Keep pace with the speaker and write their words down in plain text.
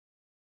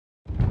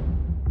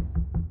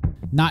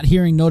Not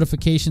hearing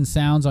notification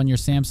sounds on your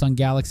Samsung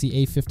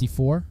Galaxy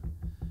A54?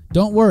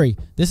 Don't worry,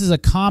 this is a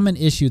common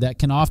issue that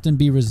can often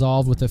be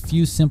resolved with a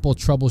few simple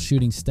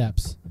troubleshooting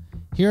steps.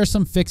 Here are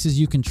some fixes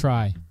you can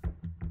try.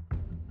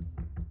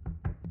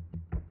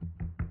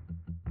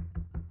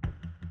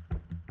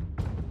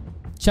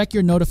 Check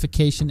your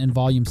notification and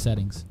volume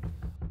settings.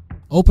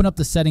 Open up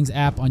the Settings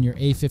app on your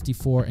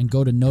A54 and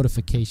go to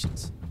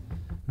Notifications.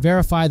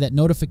 Verify that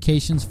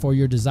notifications for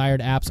your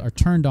desired apps are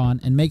turned on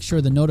and make sure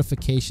the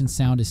notification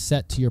sound is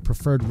set to your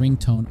preferred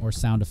ringtone or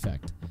sound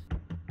effect.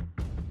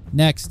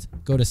 Next,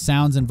 go to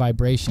Sounds and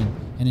Vibration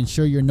and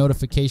ensure your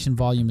notification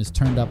volume is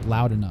turned up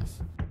loud enough.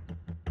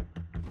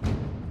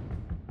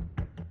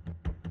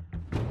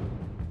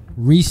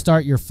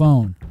 Restart your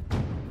phone.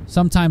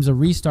 Sometimes a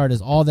restart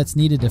is all that's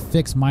needed to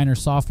fix minor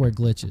software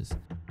glitches.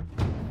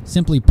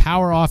 Simply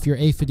power off your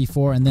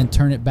A54 and then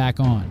turn it back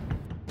on.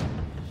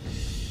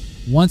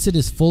 Once it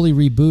is fully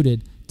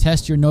rebooted,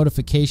 test your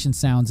notification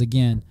sounds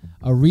again.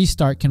 A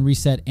restart can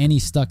reset any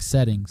stuck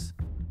settings.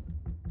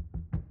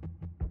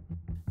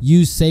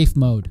 Use Safe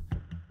Mode.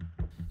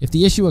 If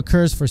the issue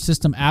occurs for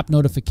system app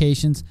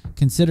notifications,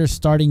 consider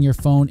starting your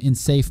phone in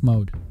Safe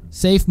Mode.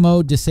 Safe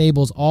Mode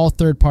disables all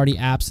third-party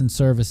apps and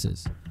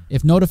services.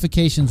 If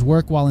notifications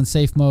work while in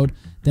Safe Mode,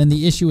 then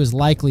the issue is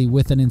likely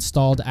with an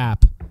installed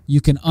app. You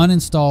can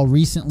uninstall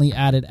recently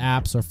added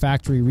apps or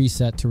factory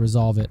reset to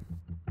resolve it.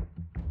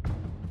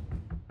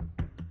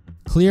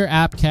 Clear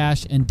app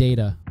cache and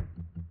data.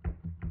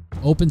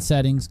 Open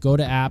Settings, go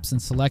to Apps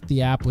and select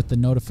the app with the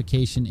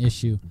notification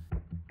issue.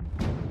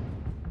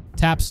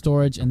 Tap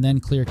Storage and then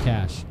Clear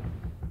Cache.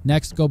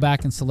 Next, go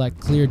back and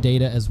select Clear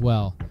Data as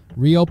well.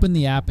 Reopen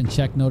the app and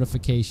check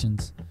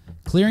notifications.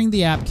 Clearing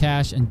the app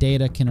cache and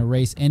data can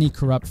erase any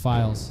corrupt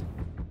files.